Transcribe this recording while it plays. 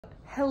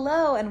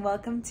Hello and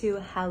welcome to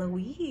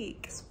Halloween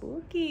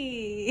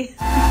Spooky.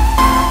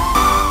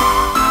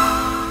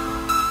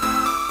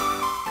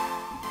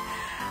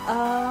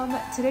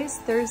 Today's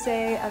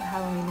Thursday of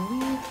Halloween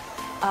week.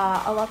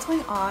 A lot's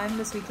going on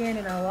this weekend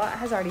and a lot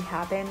has already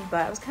happened,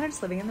 but I was kind of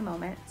just living in the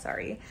moment,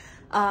 sorry.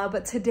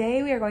 But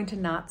today we are going to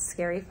Knott's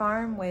Scary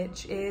Farm,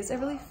 which is a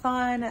really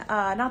fun,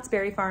 Knott's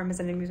Berry Farm is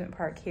an amusement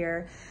park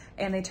here,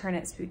 and they turn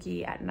it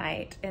spooky at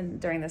night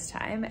and during this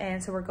time.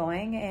 And so we're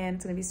going, and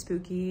it's gonna be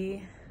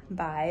spooky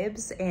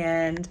vibes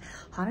and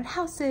haunted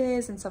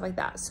houses and stuff like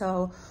that.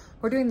 So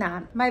we're doing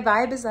that. My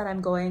vibe is that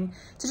I'm going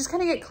to just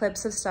kind of get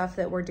clips of stuff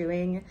that we're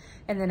doing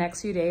in the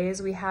next few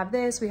days. We have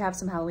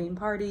some Halloween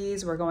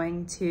parties. We're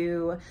going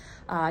to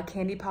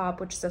Candy Pop,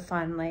 which is a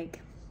fun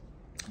like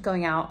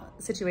going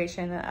out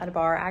situation at a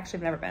bar. Actually,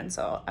 I've never been,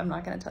 so I'm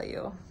not gonna tell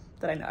you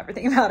that I know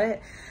everything about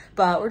it,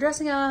 but we're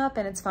dressing up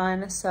and it's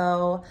fun.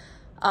 So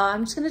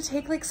I'm just gonna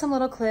take like some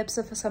little clips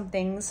of some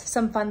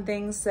fun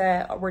things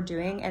that we're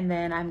doing, and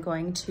then I'm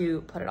going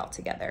to put it all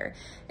together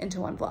into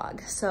one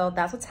vlog. So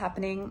that's what's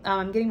happening.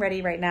 I'm getting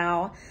ready right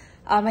now.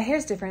 My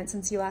hair's different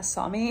since you last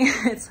saw me.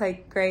 It's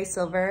like gray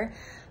silver,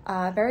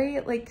 very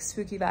like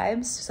spooky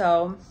vibes.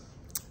 So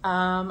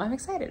I'm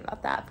excited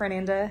about that.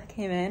 Fernanda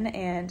came in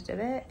and did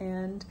it,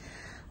 and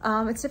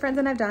it's different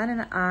than I've done,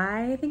 and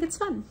I think it's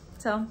fun.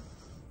 So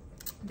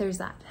there's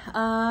that.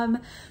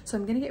 So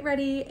I'm gonna get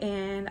ready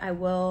and I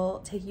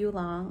will take you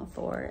along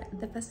for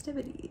the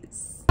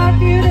festivities.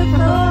 Beautiful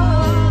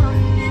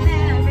in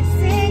every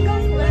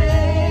single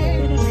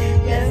way.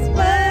 Yes,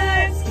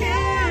 words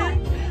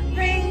can't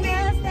bring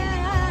this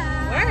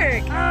down.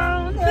 Work.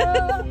 Oh,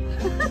 no.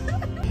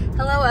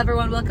 Hello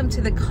everyone, welcome to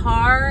the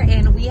car,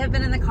 and we have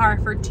been in the car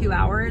for 2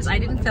 hours. I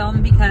didn't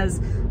film because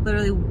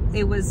literally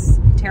it was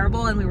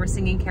terrible and we were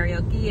singing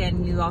karaoke,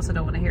 and you also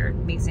don't want to hear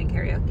me sing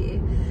karaoke.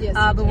 Yes,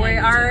 but we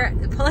are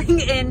pulling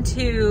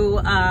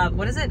into,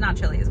 what is it? Not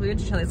Chili's. We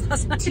went to Chili's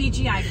last night.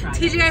 TGI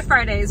Fridays. TGI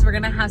Fridays. We're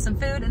going to have some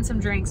food and some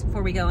drinks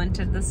before we go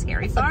into the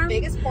scary farm. The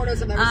biggest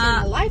portos I've ever seen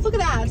in my life. Look at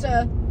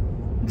that.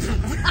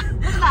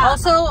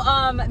 Also,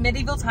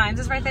 Medieval Times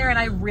is right there, and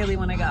I really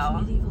want to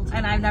go.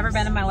 And I've never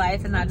been in my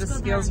life, and that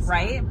just feels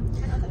right.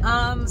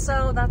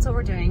 So that's what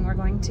we're doing. We're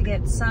going to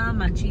get some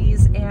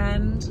munchies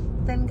and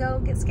then go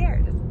get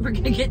scared. We're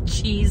gonna get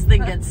cheese, then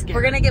get scared.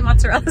 We're gonna get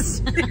mozzarella.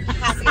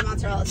 Have to get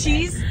mozzarella.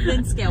 Cheese,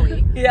 then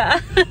scaly. Yeah.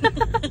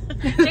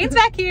 Jayne's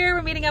back here.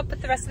 We're meeting up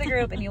with the rest of the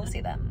group, and you'll see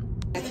them.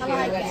 That's cute.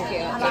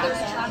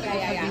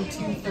 That's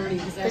cute.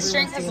 This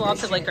drink has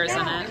lots of liquors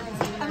in it.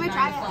 I'm gonna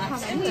try it.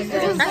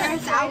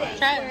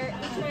 Try it.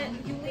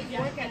 You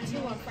work at 2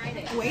 on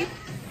Friday. Wait.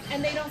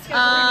 And they don't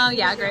schedule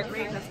yeah, great.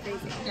 That's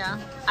crazy. Yeah.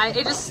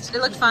 it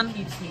looked fun.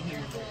 Keeps me here.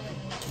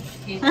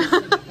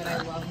 But I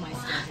love my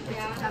schedule.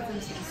 Yeah.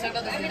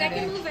 I mean, I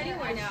can move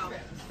anywhere now.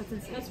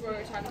 That's what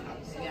we're talking about.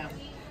 Yeah.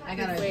 I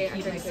gotta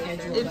keep my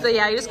schedule.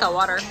 Yeah, you just got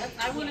water.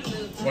 I want to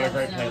move.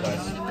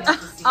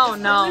 Oh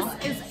no.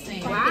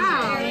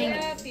 Wow.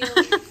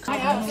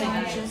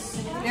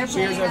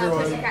 Cheers,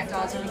 everyone.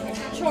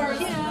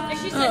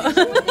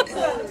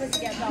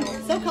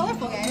 So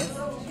colorful, guys.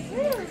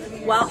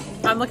 Well,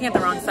 I'm looking at the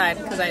wrong side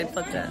because I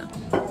flipped it.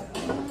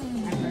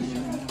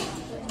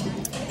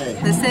 Hey.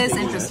 This is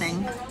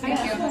interesting.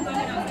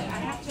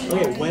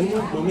 Okay,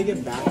 when we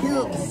get back,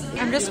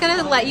 I'm just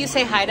gonna let you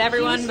say hi to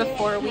everyone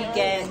before we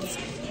get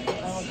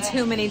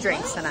too many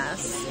drinks in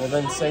us. well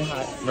then say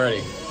hi. I'm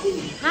ready.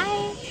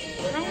 Hi.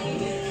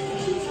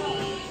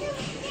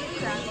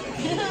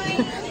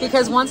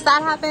 Because once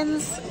that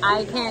happens,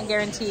 I can't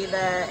guarantee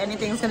that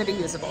anything's gonna be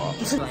usable.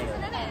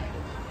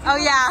 Oh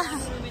yeah.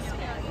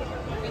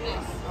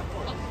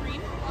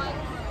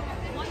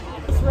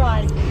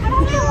 Right. I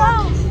don't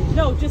know.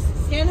 No, just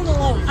stand in the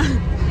low.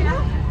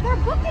 They're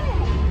booking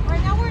it.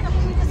 Right now we're in a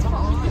police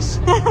garage.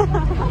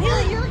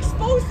 Haley, you're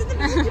exposed in the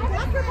middle. Get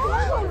back your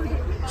forward.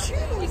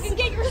 You can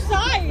get your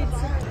sides.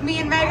 Me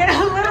and Megan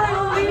are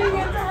literally leaning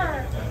into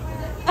her.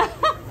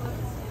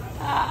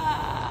 I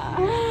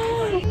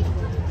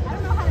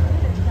don't know how to do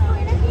this though.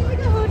 Karina, can you make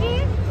a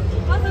hoogie?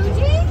 A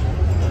hoogie?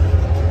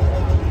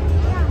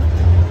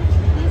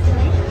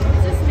 Yeah.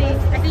 It's just me.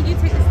 I think you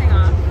take this thing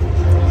off.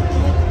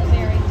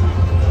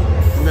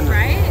 I'm gonna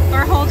Right?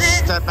 Or hold it.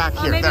 step back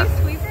Or here. maybe There.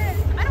 squeeze it.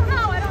 I don't know.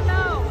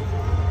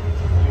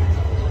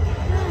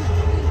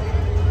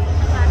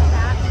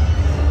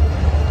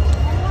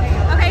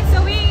 Okay,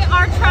 so we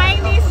are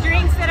trying these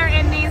drinks that are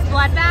in these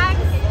blood bags.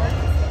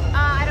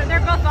 They're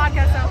both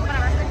vodka, so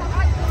whatever.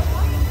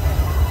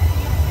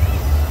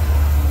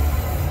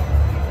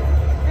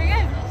 Very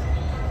good.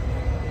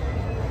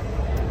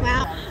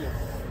 Wow.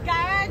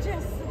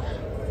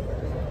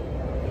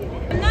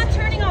 I'm not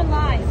turning on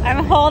live.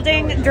 I'm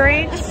holding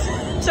drinks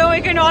so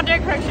we can all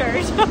take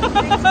pictures.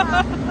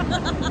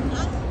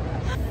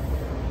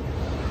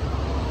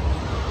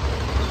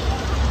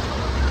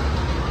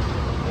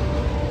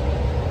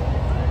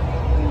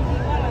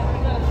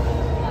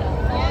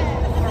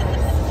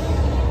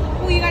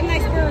 Oh, you got a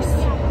nice burst.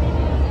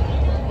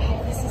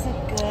 This is a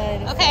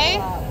good.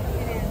 Okay.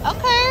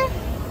 Okay.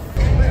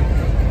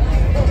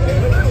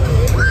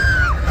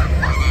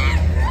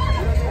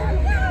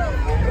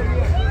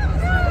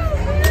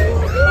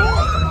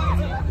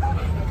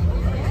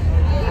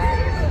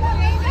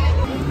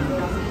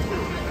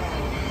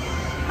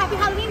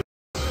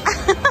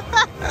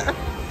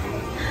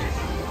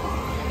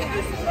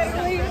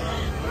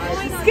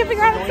 Skipping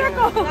around in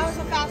circles. That was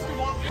a faster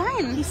walk.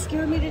 Fine. He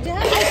scared me to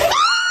death.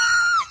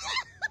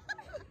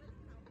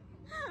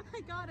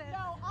 I got it.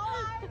 No,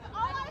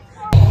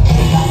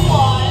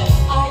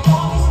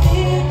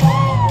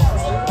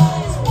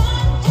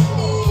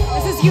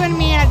 this is you and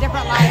me in a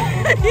different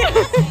life.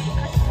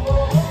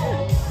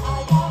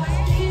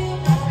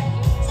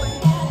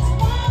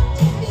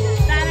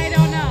 That I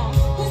don't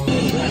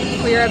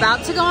know. We are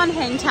about to go on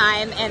Hang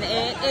Time, and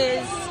it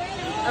is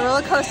a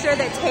roller coaster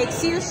that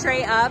takes you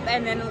straight up,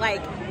 and then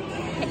like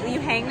you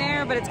hang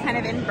there, but it's kind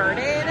of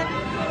inverted,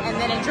 and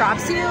then it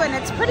drops you, and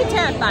it's pretty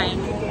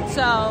terrifying.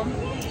 So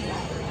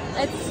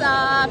it's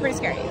pretty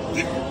scary.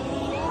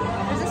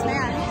 There's this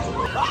man.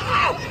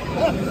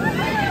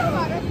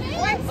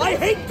 I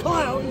hate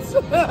clowns!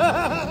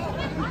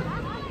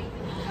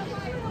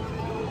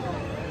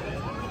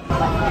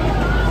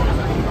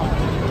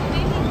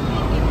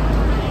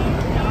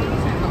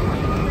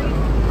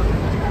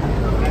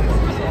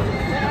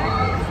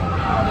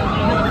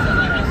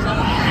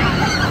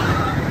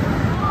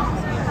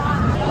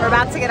 We're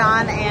about to get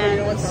on, and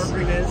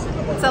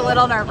it's a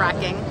little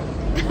nerve-wracking.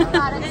 I'm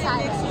not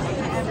excited.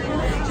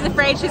 She's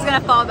afraid she's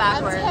gonna fall I'm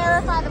backwards.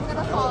 terrified I'm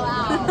gonna fall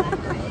out.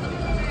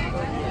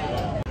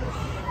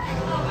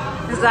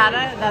 Is that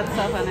it? That's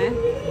so funny.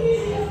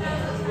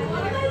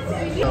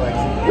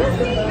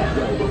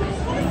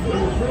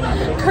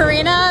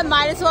 Karina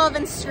might as well have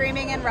been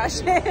screaming in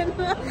Russian.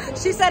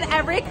 She said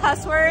every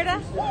cuss word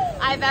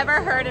I've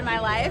ever heard in my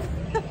life.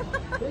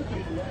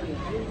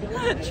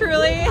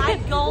 Truly. I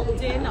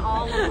gulped in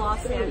all of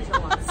Los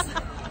Angeles.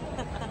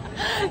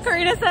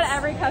 Karina said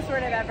every cuss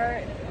word I've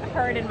ever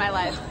heard in my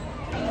life.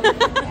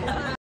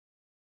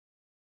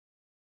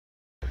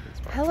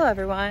 Hello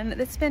everyone.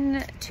 It's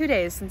been 2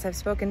 days since I've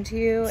spoken to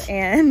you,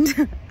 and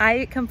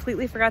I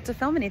completely forgot to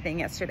film anything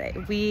yesterday.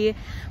 We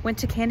went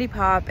to Candy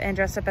Pop and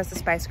dressed up as the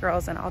Spice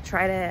Girls, and I'll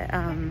try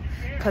to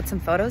put some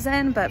photos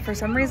in, but for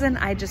some reason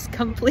I just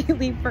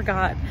completely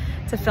forgot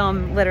to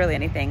film literally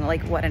anything.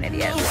 Like, what an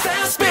idiot.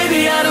 Fast,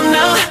 baby, I don't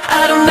know.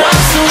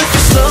 So if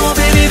you're slow,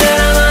 baby, then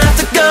I'll have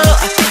to go.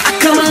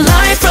 I come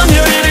alive from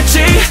your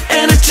energy,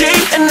 and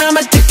I'm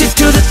addicted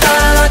to the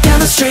thought of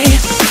chemistry.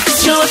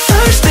 'Cause you're the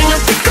first thing I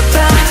think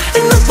about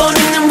in the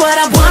morning, and what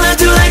I wanna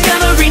do like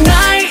every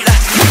night.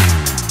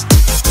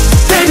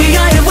 Baby,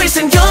 I am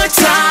wasting your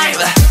time,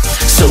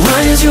 so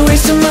why is you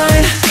wasting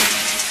mine?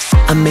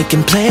 I'm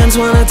making plans,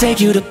 wanna take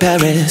you to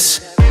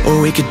Paris, or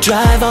we could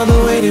drive all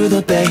the way to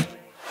the Bay.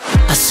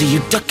 I see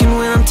you ducking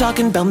when I'm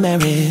talking about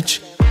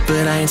marriage,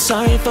 but I ain't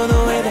sorry for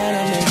the way that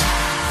I made.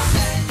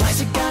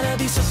 Why's it gotta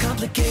be so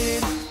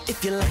complicated?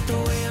 If you like the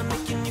way I'm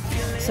making you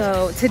feel it.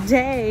 So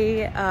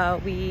today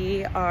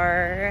we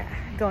are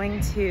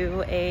going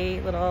to a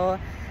little,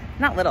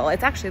 not little,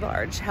 it's actually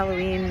large,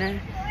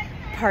 Halloween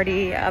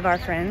party of our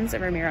friends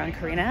Ramiro and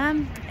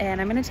Karina,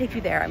 and I'm gonna take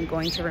you there. I'm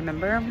going to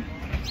remember,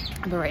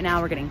 but right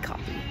now we're getting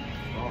coffee.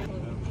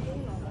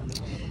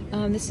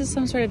 This is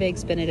some sort of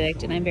Eggs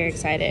Benedict, and I'm very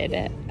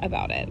excited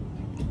about it.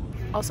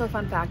 Also,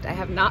 fun fact, I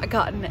have not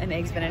gotten an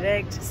Eggs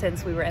Benedict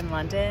since we were in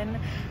London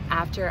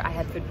after I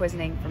had food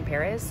poisoning from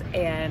Paris,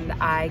 and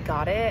I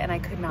got it and I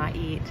could not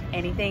eat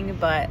anything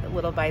but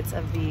little bites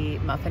of the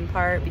muffin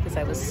part because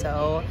I was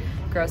so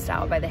grossed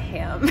out by the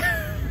ham.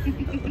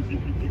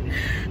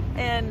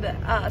 And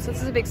so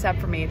this is a big step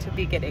for me to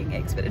be getting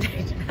Eggs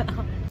Benedict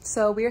now.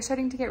 So we are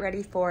starting to get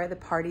ready for the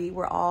party.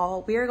 We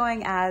are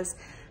going as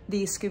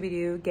the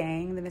Scooby-Doo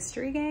gang, the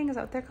mystery gang, is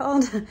that what they're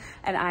called?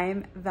 And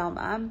I'm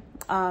Velma,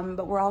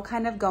 but we're all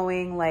kind of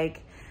going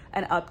like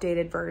an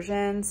updated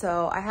version.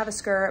 So I have a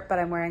skirt, but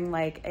I'm wearing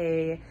like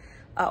a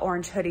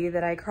orange hoodie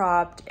that I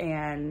cropped,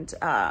 and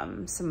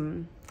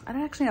some, I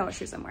don't actually know what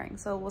shoes I'm wearing,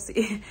 so we'll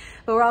see.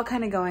 But we're all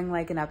kind of going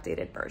like an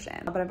updated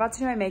version. But I'm about to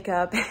do my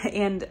makeup,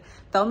 and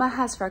Velma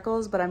has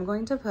freckles, but I'm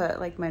going to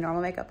put like my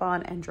normal makeup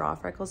on and draw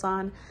freckles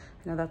on.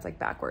 I know that's like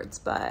backwards,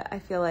 but I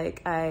feel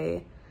like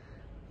I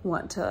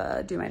want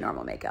to do my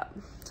normal makeup.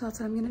 So that's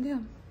what I'm gonna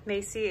do.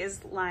 Macy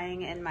is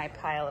lying in my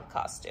pile of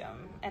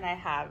costume, and I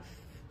have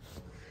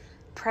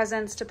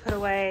presents to put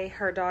away,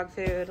 her dog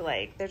food,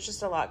 like there's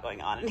just a lot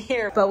going on in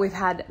here. But we've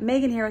had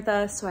Megan here with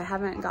us, so I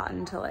haven't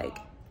gotten to like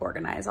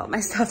organize all my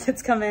stuff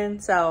that's come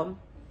in. So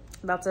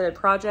that's a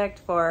project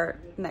for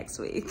next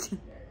week.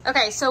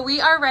 Okay, so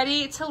we are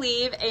ready to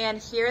leave,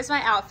 and here's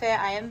my outfit.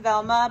 I am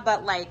Velma,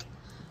 but like,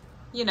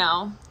 you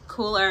know,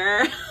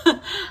 cooler.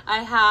 I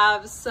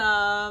have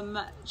some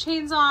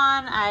chains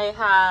on. I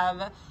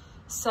have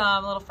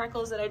some little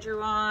freckles that I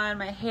drew on.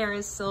 My hair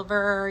is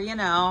silver, you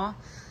know.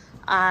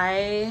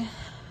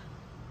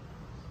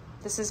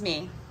 This is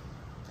me.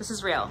 This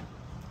is real.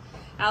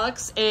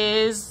 Alex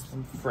is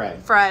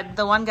Fred,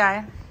 the one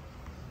guy.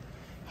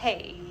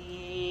 Hey,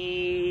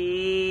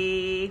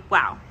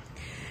 wow.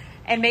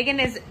 And Megan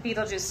is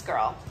Beetlejuice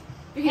girl.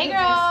 Hey girl.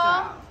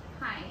 Hi.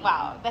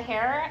 Wow, the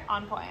hair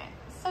on point.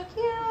 So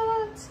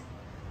cute.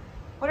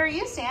 What are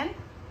you, Stan?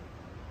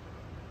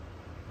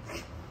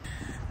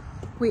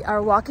 We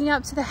are walking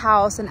up to the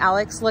house, and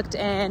Alex looked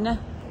in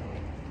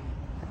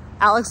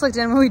Alex looked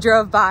in when we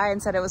drove by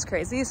and said it was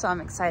crazy, so I'm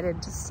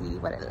excited to see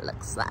what it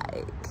looks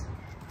like.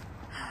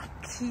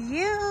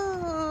 Cute.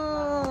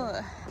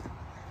 Oh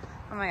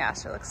my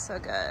gosh, it looks so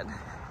good.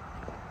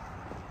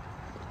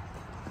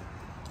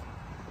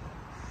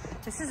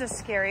 This is a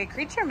scary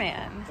creature,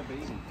 man. It's a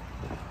baby.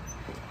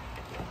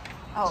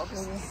 Oh,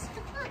 baby.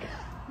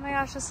 Oh my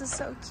gosh, this is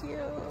so cute.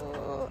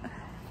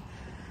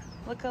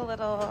 Look, a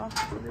little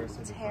tarot. Do you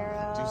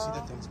see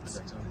the things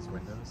projected on his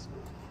windows?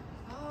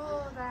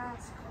 Oh,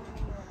 that's cool.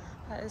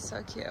 That is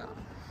so cute.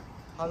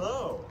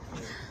 Hello.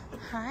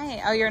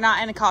 Hi. Oh, you're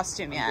not in a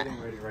costume yet. I'm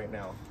getting ready right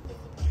now.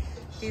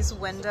 These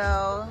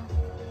window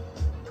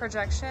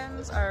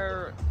projections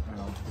are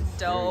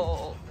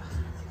dope.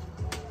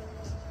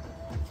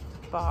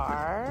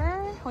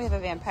 Bar. We have a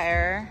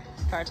vampire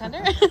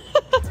bartender.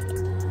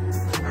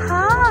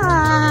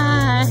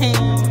 Hi.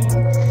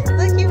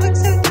 Look, you look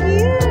so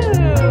cute.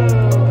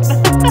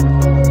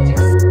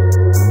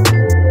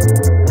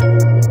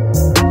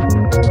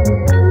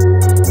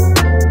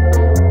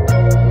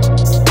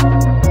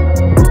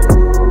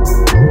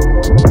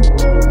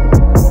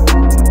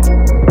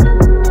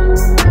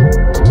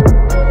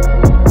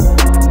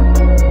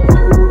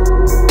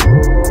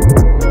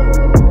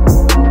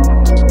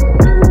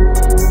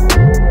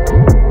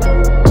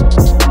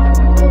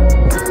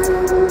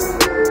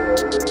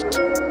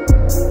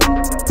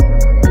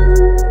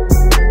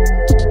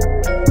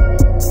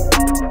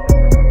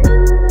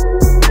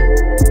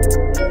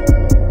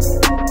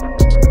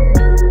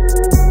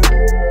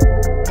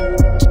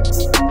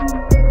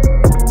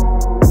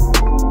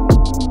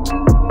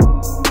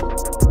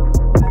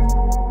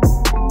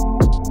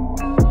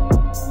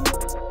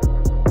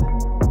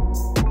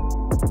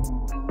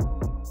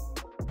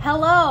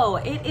 Hello,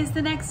 it is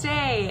the next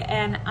day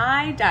and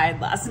I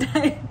died last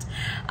night.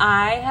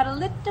 I had a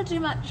little too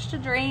much to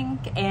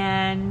drink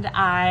and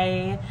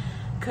I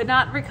could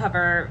not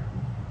recover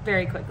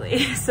very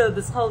quickly. So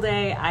this whole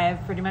day I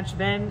have pretty much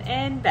been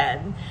in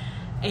bed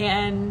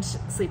and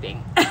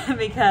sleeping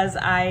because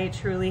I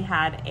truly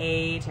had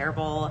a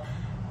terrible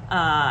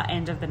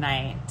end of the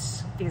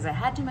night because I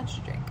had too much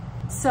to drink.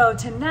 So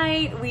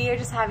tonight we are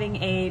just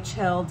having a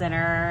chill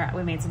dinner.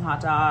 We made some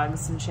hot dogs,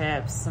 some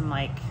chips, some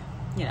like,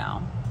 you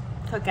know,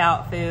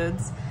 cookout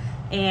foods,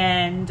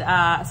 and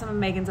some of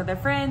Megan's other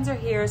friends are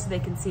here so they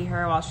can see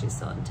her while she's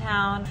still in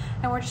town,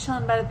 and we're just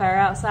chilling by the fire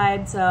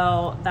outside,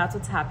 so that's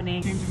what's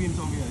happening. Came to me and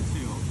told me that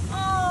too.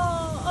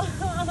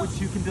 Oh!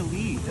 Which you can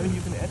delete. I mean,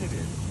 you can edit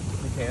it.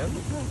 You can?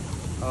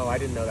 Oh, I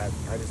didn't know that.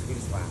 We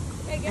just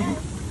laughed. Again?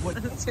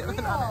 What? Zoom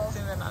in on it,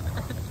 zoom in on it.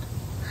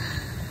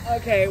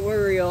 Okay,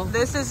 we're real.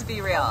 This is Be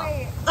Real.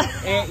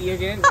 You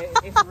again?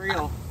 It's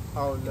real.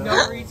 Oh no.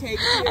 No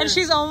retakes here. And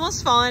she's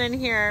almost fallen in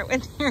here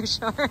with her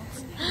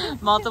shorts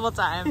multiple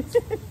times.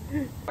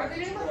 Are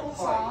they doing the whole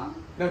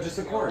song? No, just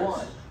the chorus.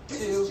 1,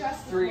 2,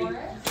 3,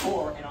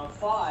 4, and on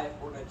 5,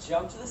 we're gonna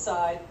jump to the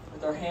side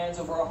with our hands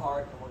over our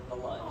heart, and we're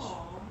gonna lunge.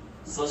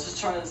 So let's just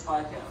try this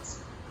 5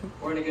 counts.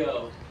 We're gonna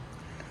go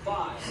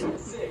 5,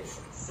 6,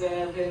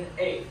 7,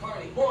 8.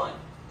 Party. 1,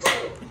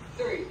 2,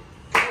 3,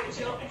 4,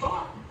 jump,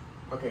 5.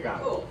 Okay, got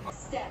it. Cool.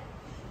 Step,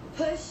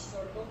 push,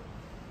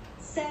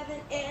 7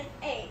 and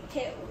 8.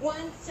 Hit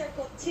 1,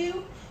 circle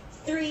 2,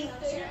 3,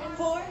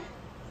 4,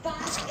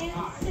 5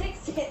 and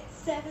 6. Hit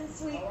 7,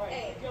 sweep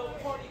 8. Go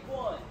party.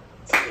 1,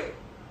 2,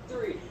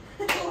 3,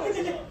 4,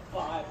 jump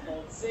 5,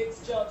 hold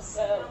 6, jump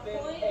 7,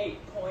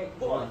 8. Point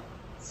 1,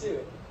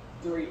 2,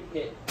 3,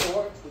 hit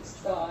 4, twist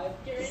 5,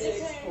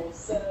 6, pull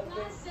 7,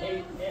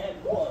 8,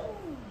 and 1.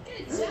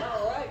 Good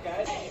job. All right,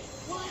 guys.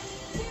 1,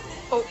 2,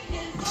 Oh.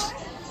 4,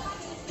 8.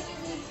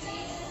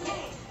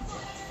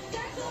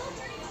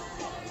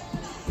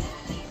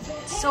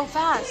 So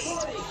fast.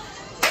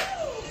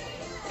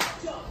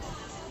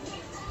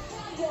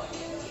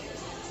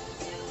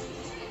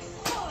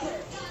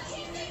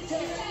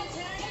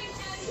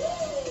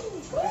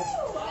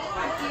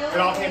 It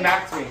all came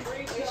back to me.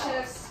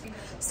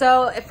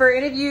 So for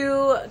any of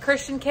you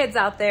Christian kids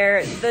out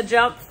there, the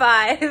Jump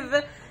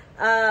 5,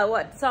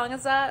 what song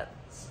is that?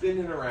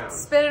 Spinning around.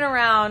 Spinning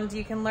Around.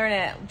 You can learn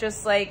it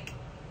just like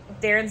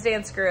Darren's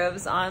Dance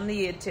Grooves on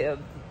the YouTube.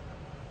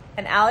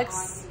 And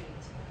Alex,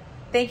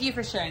 thank you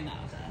for sharing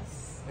that with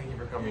us. Thank you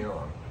for coming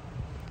along.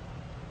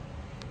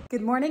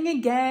 Good morning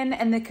again,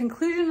 and the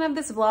conclusion of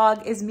this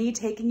vlog is me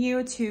taking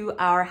you to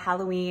our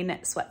Halloween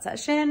sweat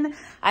session.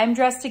 I'm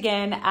dressed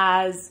again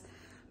as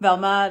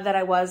Velma that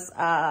I was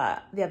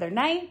the other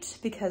night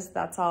because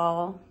that's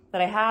all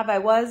that I have. I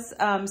was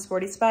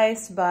Sporty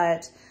Spice,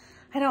 but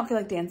I don't feel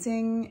like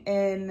dancing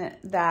in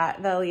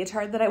the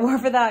leotard that I wore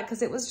for that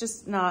because it was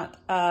just not,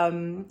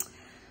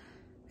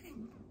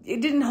 it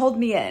didn't hold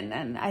me in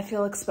and I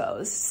feel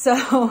exposed.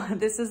 So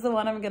this is the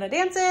one I'm gonna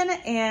dance in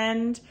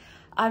and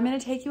I'm gonna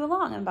take you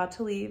along. I'm about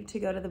to leave to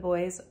go to the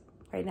boys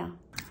right now.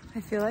 I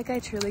feel like I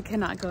truly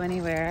cannot go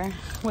anywhere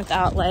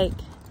without like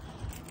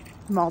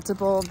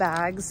multiple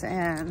bags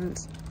and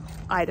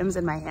items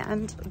in my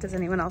hand. Does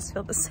anyone else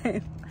feel the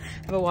same?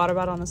 I have a water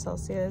bottle on the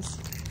Celsius,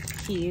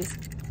 keys,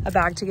 a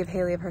bag to give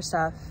Haley of her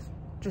stuff.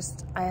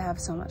 Just, I have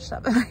so much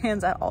stuff in my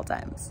hands at all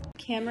times.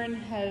 Cameron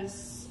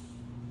has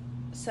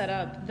set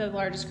up the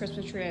largest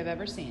Christmas tree I've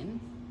ever seen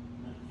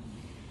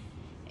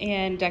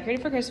and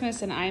decorated for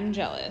Christmas, and I'm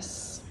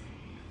jealous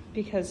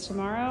because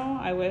tomorrow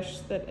I wish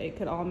that it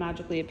could all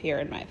magically appear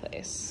in my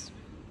place.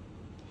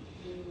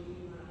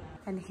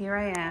 And here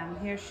I am.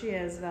 Here she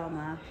is,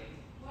 Velma.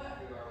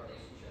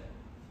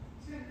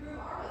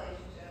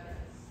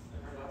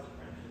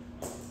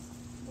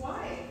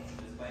 Why?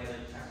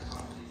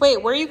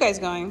 Wait, where are you guys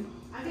going?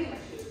 I'm getting my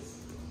shoes.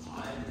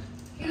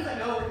 He doesn't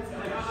know what's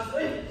going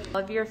on.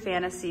 All of your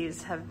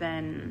fantasies have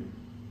been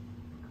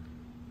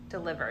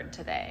delivered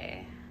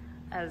today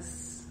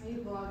as Are you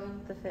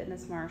vlogging? the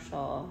fitness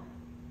marshal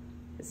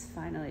is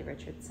finally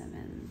Richard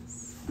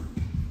Simmons.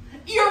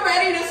 You're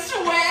ready to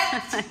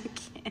sweat? I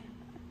can't.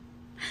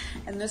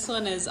 And this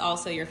one is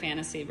also your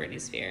fantasy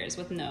Britney Spears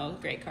with no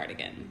great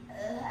cardigan.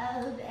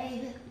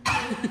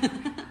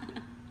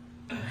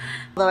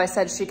 Although I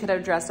said she could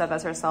have dressed up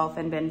as herself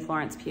and been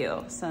Florence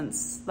Pugh,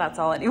 since that's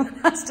all anyone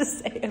has to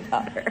say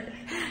about her,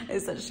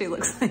 is that she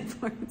looks like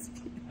Florence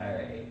Pugh. All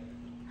right.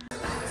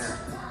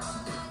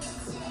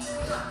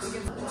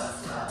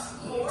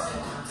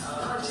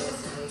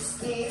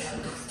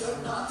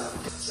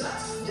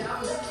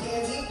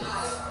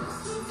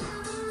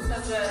 So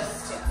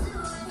just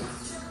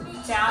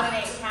down an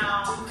 8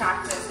 count,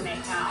 practice an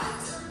 8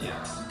 count.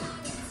 Yeah.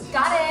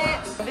 Got it.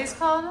 What are these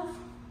called?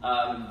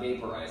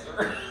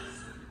 Vaporizer.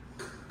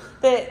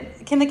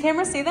 Can the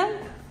camera see them?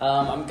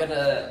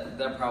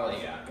 They're probably,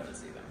 gonna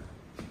see them.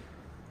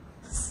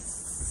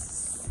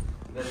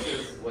 This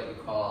is what you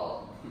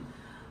call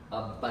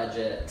a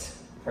budget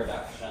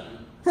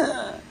production.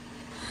 I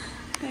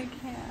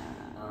can't.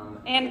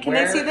 And can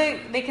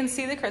they can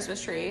see the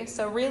Christmas tree.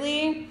 So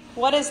really,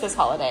 what is this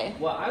holiday?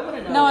 Well, I want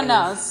to know. No one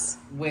knows.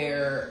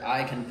 Where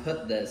I can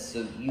put this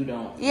so you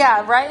don't.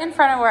 Yeah, right in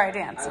front of where I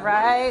dance.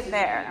 Right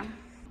there.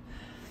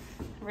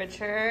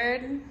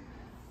 Richard.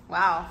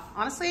 Wow.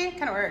 Honestly,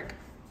 kind of work.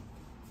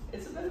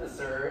 It's a bit of a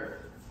serve.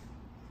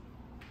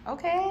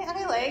 Okay.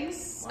 Okay,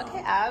 legs. Wow.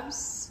 Okay,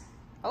 abs.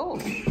 Oh.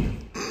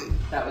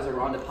 That was a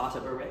Ronda Pata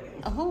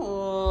beret.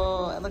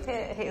 Oh, look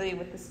at Haley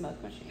with the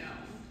smoke machine.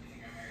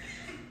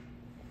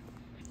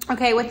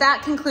 Okay, with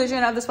that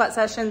conclusion of the sweat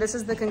session, this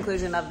is the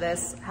conclusion of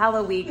this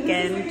Halloween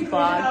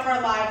vlog. Of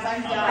our lives,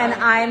 I'm done. And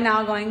I'm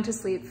now going to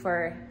sleep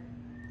for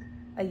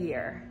a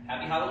year.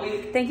 Happy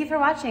Halloween. Thank you for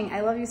watching.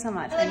 I love you so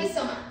much. I love you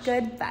so much.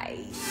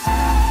 Goodbye.